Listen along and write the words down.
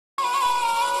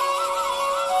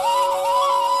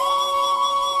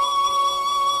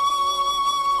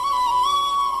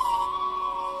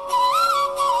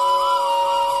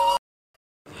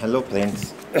Hello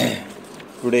friends,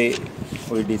 today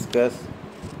we discuss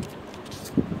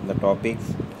the topics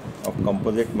of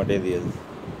composite materials.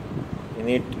 In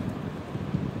it,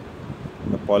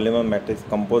 the polymer matrix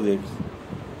composites.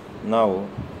 Now,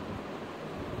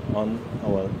 on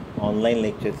our online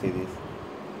lecture series,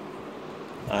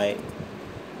 I,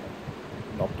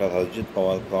 Dr. Harjit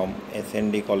Pawar from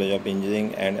SND College of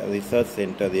Engineering and Research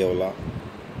Center, Yeola.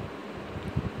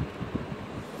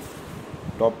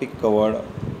 Topic covered.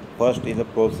 First is the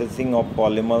processing of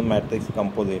polymer matrix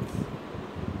composites,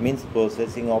 means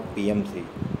processing of PMC.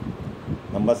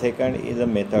 Number second is a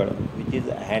method which is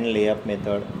hand layup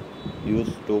method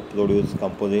used to produce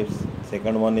composites.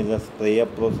 Second one is a spray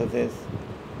up processes.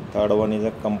 Third one is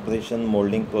a compression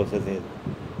molding processes.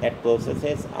 That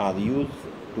processes are used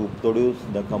to produce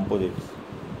the composites.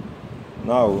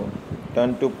 Now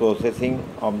turn to processing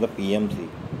of the PMC.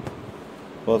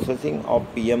 Processing of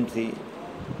PMC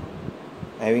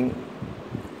having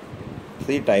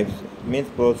three types, means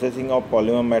processing of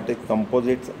polymer matrix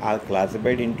composites are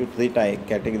classified into three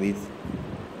categories: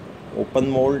 open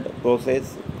mold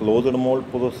process, closed mold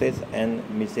process, and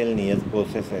miscellaneous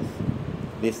processes.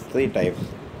 These three types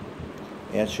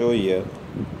are shown here.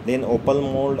 Then open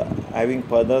mold having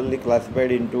furtherly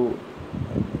classified into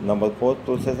number 4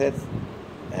 processes: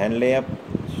 hand layup,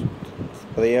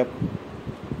 spray up,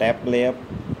 tap layup,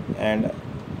 and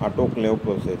autoclave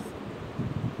process.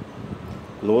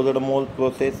 Closed mold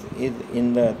process is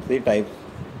in the three types: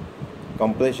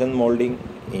 compression molding,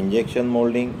 injection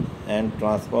molding, and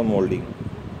transfer molding.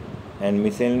 And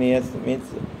miscellaneous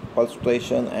means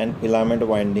pulstration and filament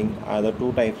winding are the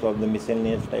two types of the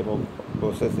miscellaneous type of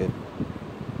processes.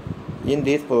 In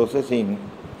this processing,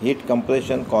 heat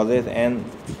compression causes an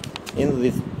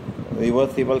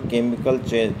irreversible chemical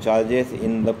charges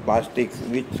in the plastics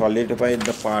which solidify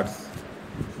the parts.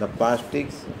 The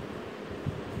plastics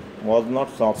was not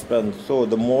softened, so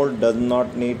the mold does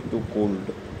not need to cool.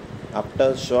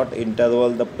 After short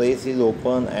interval, the press is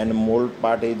opened and mold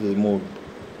part is removed.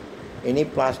 Any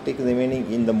plastic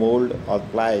remaining in the mold or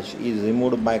flash is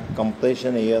removed by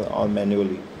compression air or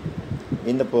manually.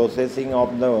 In the processing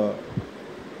of the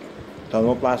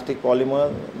thermoplastic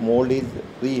polymer, mold is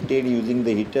preheated using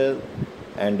the heater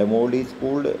and the mold is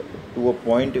cooled to a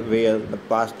point where the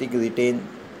plastic retains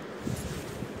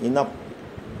enough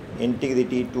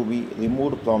integrity to be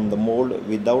removed from the mold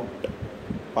without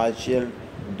partial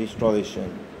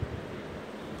distortion.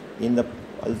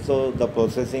 Also the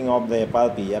processing of the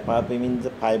FRP means the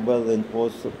fiber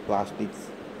reinforced plastics.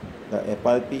 The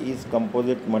FRP is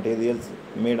composite materials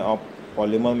made of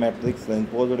polymer matrix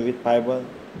reinforced with fiber.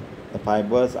 The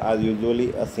fibers are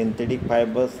usually a synthetic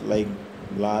fibers like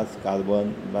glass,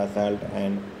 carbon, basalt,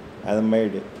 and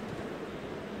aramide.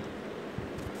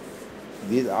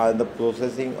 These are the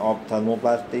processing of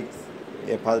thermoplastics,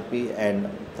 FRP, and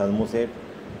thermoset.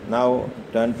 Now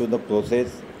turn to the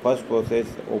process. First process,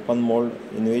 open mold,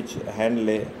 in which hand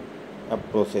layup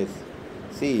process.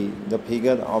 See the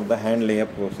figure of the hand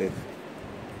layup process.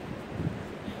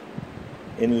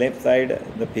 In left side,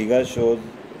 the figure shows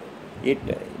it.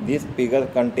 This figure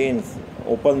contains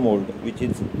open mold, which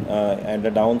is at the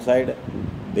downside,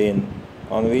 then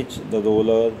on which the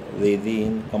roller,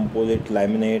 resin, composite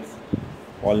laminates,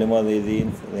 polymer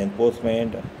resins,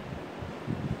 reinforcement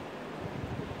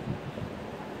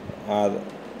are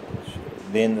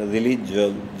then release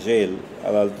gel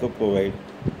are also provided,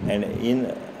 and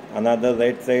in another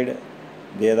right side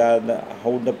there are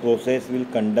how the process will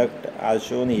conduct are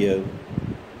shown here.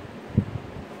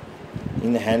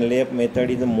 In hand layup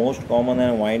method is the most common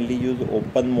and widely used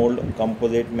open mold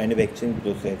composite manufacturing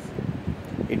process.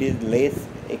 It is less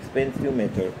expensive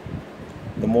method.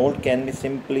 The mold can be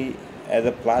simply as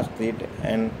a flat sheet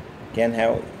and can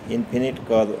have infinite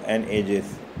curve and edges.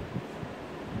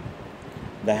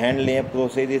 The hand layup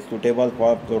process is suitable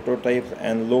for prototypes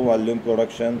and low volume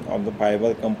production of the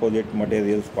fiber composite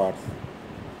materials parts.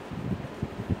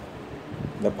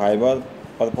 The fibers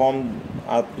performed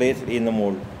are placed in the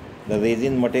mold. The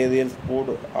resin materials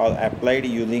put are applied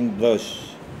using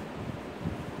brush.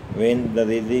 When the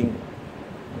resin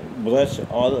brush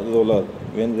or roller,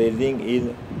 when resin is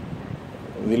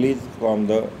released from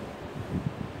the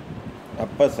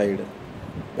upper side,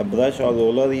 the brush or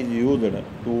roller is used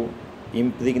to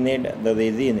impregnate the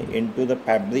resin into the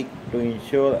fabric to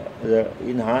ensure the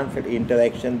enhanced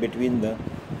interaction between the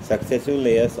successive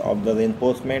layers of the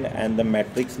reinforcement and the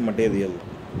matrix material.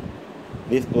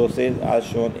 This process are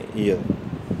shown here.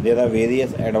 There are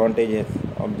various advantages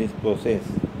of this process.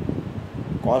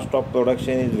 Cost of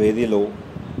production is very low.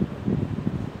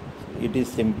 It is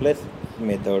simplest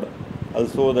method.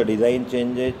 Also the design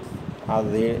changes are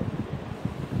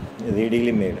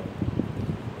readily made.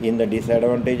 In the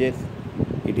disadvantages,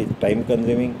 it is time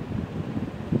consuming.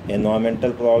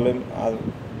 Environmental problem are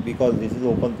because this is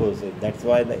open process. That's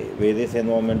why the various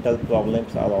environmental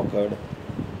problems are occurred.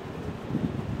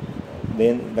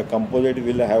 Then the composite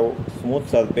will have smooth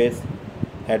surface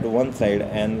at one side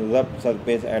and rough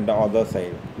surface at the other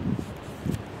side.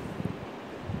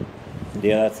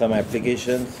 There are some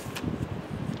applications: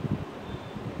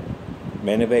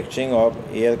 manufacturing of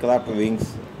aircraft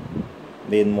wings,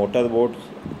 then motorboats,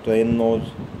 train nose,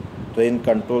 train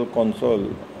control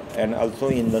console, and also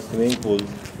in the swimming pool.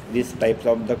 These types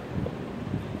of the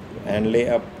and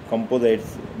layup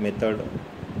composites method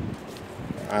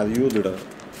are used.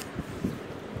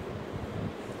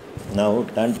 Now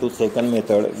turn to second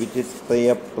method, which is spray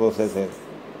up processes.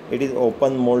 It is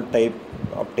open mold type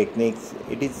of techniques.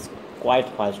 It is quite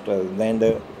faster than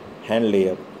the hand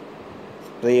layup.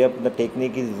 Spray up the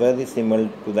technique is very similar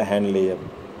to the hand layup.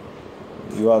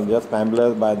 You are just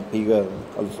familiar by the figure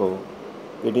also.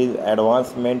 It is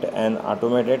advancement and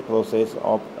automated process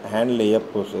of hand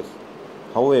layup process.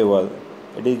 However,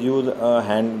 it is use a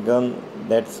hand gun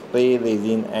that spray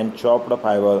resin and chopped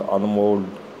fiber on mold.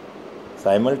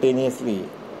 Simultaneously,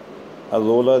 a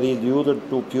roller is used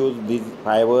to fuse these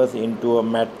fibers into a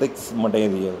matrix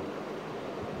material.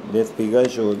 This figure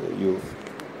shows you.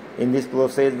 In this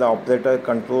process, the operator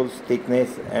controls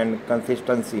thickness and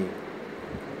consistency.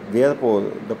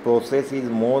 Therefore, the process is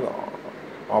more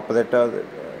operator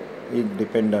is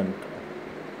dependent.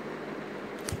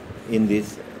 In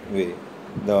this way,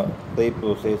 the spray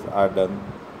process are done.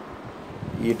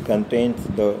 It contains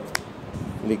the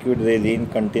liquid resin,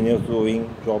 continuous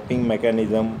flowing, chopping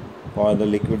mechanism for the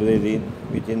liquid resin,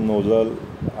 which is nozzle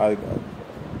are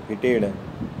fitted,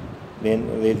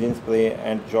 then resin spray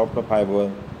and chopped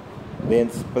fiber,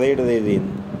 then sprayed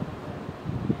resin.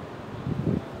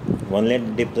 Only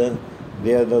difference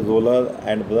there the roller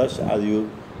and brush are used.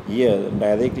 Here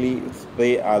directly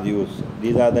spray are used.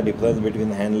 These are the difference between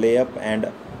hand layup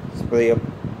and spray up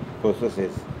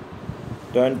processes.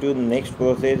 Turn to next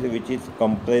process, which is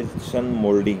compression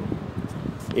molding.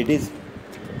 It is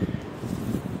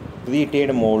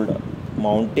pre-treated mold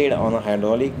mounted on a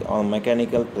hydraulic or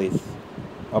mechanical press.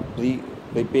 A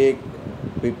prepared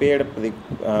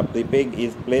prepeg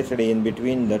is placed in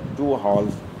between the two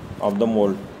halves of the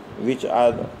mold, which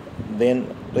are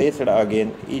then pressed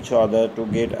against each other to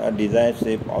get a desired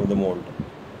shape of the mold.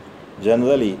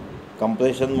 Generally,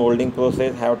 compression molding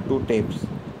process have two steps.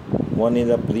 One is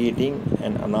a preheating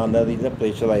and another is a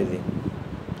pressurizing.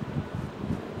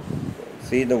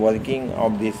 See the working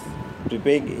of this.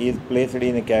 Prepeg is placed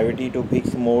in a cavity to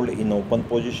fix mold in open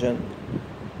position.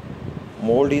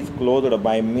 Mold is closed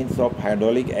by means of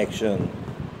hydraulic action.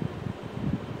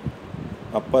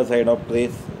 Upper side of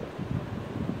press,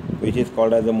 which is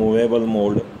called as a movable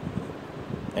mold,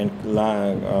 and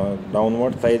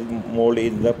downward side mold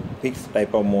is the fixed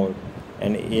type of mold,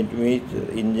 and in which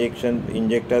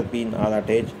injector pin are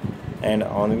attached and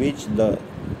on which the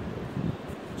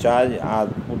charge are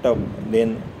put up.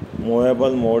 Then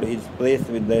movable mold is pressed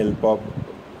with the help of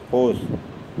hose,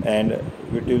 and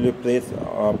it will be pressed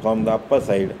from the upper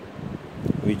side,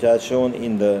 which are shown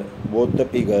in the both the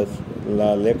figures,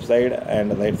 left side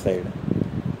and right side.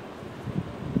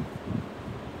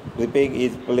 Prepeg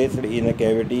is placed in a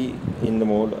cavity in the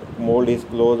mold. Mold is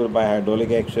closed by hydraulic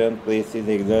action. Press is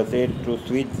exerted to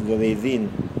switch the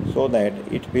resin so that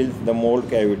it fills the mold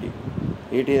cavity.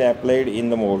 It is applied in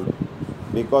the mold.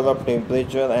 Because of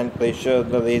temperature and pressure,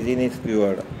 the resin is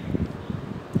cured.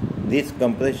 This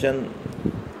compression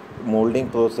molding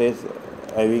process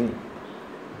having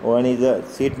one is a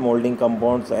sheet molding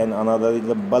compounds and another is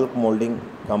a bulk molding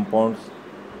compounds.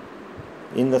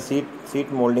 In the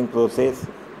sheet molding process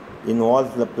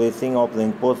involves the placing of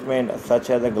reinforcement such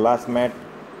as a glass mat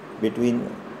between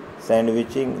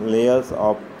sandwiching layers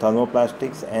of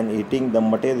thermoplastics and heating the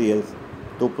materials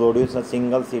to produce a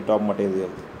single sheet of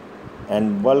materials,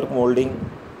 and bulk molding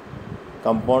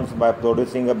compounds by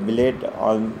producing a billet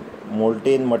or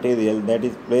molten material that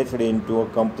is placed into a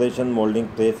compression molding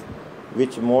press,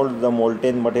 which molds the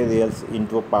molten materials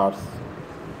into parts.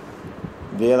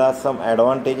 There are some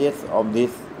advantages of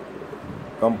this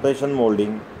compression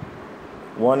molding.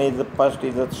 One is the first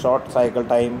is a short cycle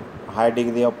time, high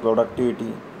degree of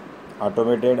productivity,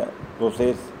 automated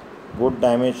process, good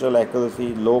dimensional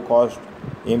accuracy, low cost,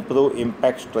 improve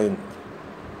impact strength.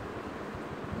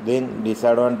 Then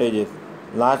disadvantages: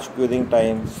 large curing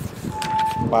time,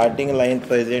 parting line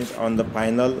present on the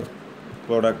final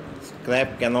product,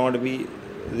 scrap cannot be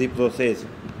reprocessed,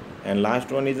 and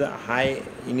last one is a high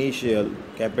initial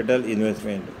capital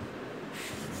investment.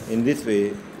 In this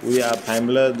way, we are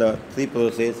familiar the three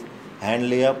process: hand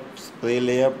layup, spray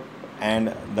layup,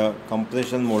 and the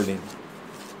compression molding.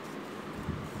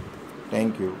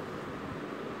 Thank you.